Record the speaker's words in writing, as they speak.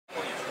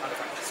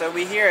So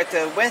we're here at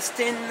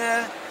Westin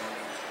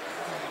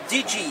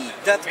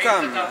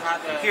dg.com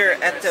here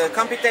at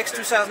Computex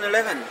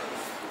 2011,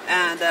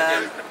 and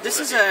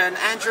this is an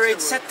Android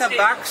set-top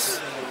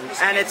box,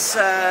 and it's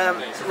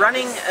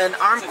running an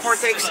ARM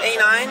Cortex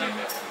A9.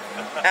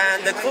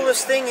 And the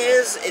coolest thing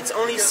is it's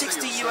only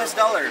 $60 US,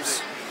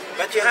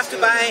 but you have to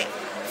buy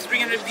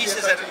 300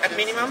 pieces at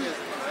minimum,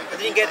 and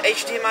then you get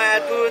HDMI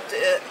output,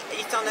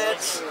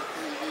 Ethernet,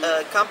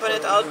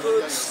 component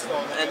outputs,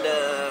 and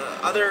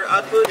other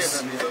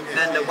outputs,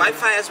 and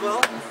Wi-Fi as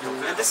well.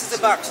 And this is the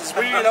box. It's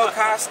really low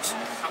cost.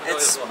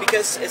 It's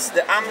because it's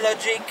the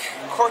AmLogic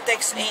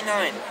Cortex A9.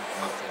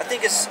 I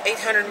think it's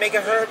 800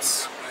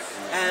 megahertz.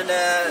 And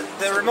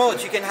the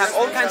remote, you can have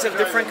all kinds of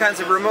different kinds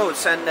of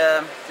remotes, and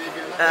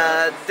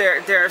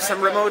there are some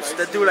remotes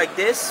that do like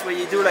this, where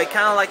you do like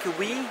kind of like a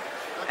Wii,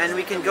 and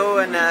we can go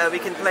and we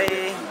can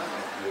play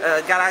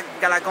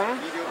Galagon.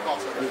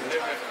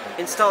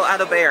 Install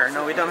Adobe Air.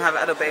 No, we don't have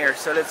Adobe Air,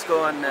 so let's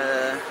go on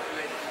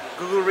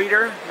Google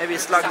Reader. Maybe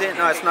it's logged in.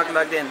 No, it's not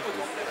logged in.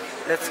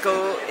 Let's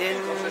go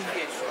in.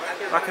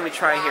 What can we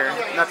try here?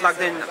 Not logged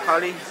in,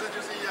 probably.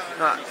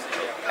 No,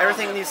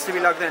 everything needs to be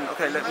logged in.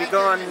 Okay, let me go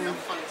on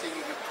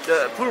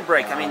the pool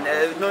break. I mean,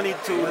 no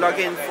need to log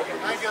in for...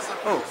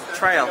 Oh,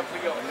 trial.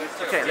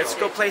 Okay, let's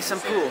go play some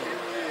pool.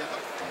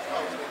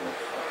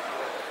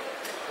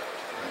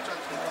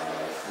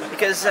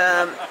 Because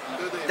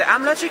the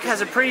AmLogic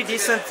has a pretty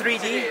decent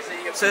 3D,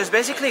 so it's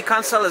basically a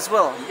console as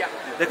well.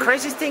 The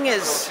crazy thing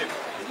is,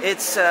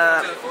 it's...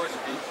 I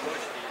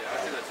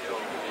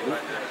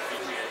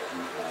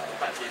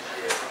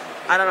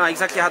don't know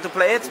exactly how to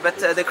play it, but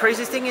the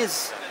crazy thing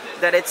is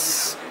that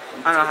it's...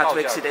 I don't know how to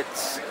exit it.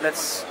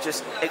 Let's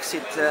just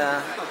exit,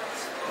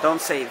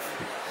 don't save.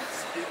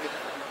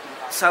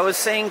 So I was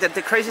saying that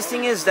the crazy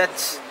thing is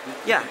that,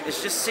 yeah,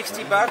 it's just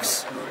 $60.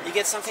 You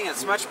get something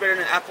that's much better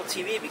than Apple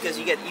TV, because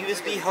you get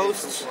USB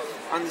hosts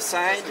on the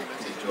side,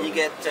 you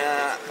get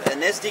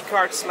an SD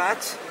card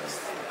slot,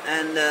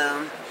 and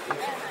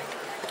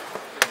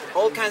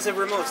all kinds of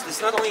remotes.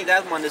 There's not only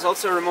that one, there's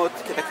also a remote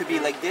that could be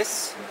like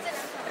this.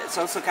 It's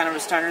also kind of a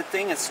standard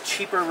thing. It's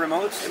cheaper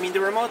remote. I mean,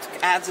 the remote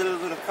adds a little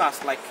bit of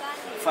cost, like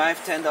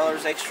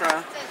 $5–10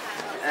 extra,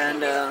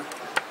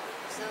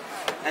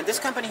 and this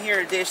company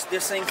here, they're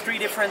selling 3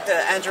 different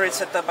Android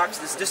set-top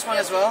boxes. This one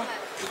as well,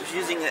 which is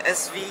using a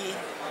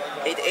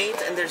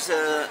SV88, and there's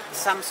a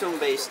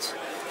Samsung-based,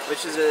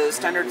 which is a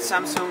standard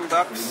Samsung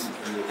box,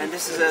 and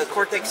this is a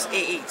Cortex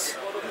A8.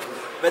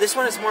 But this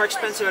one is more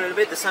expensive a little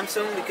bit, the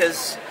Samsung,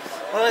 because,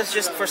 well, it's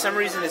just, for some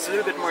reason, it's a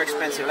little bit more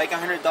expensive, like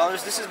 $100.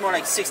 This is more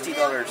like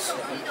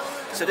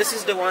 $60. So this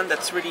is the one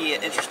that's really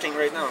interesting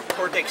right now,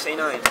 Cortex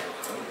A9.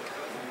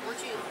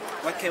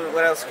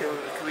 What else can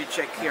we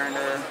check here in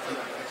the...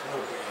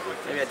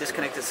 Maybe I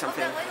disconnected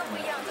something.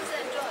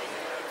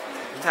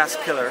 Task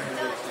Killer.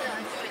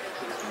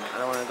 I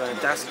don't want to go in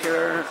Task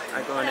Killer.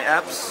 I go in the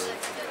apps,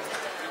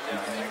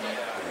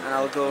 and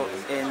I'll go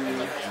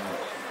in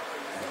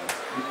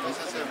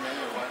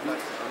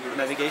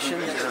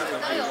navigation.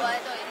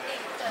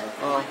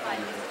 Well,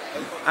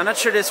 I'm not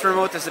sure this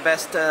remote is the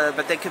best,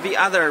 but there could be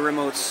other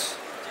remotes.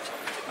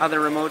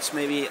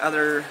 Maybe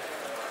other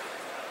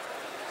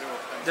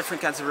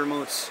different kinds of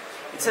remotes.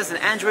 It says an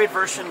Android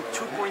version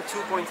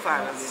 2.2.5.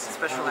 That's a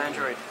special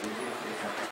Android.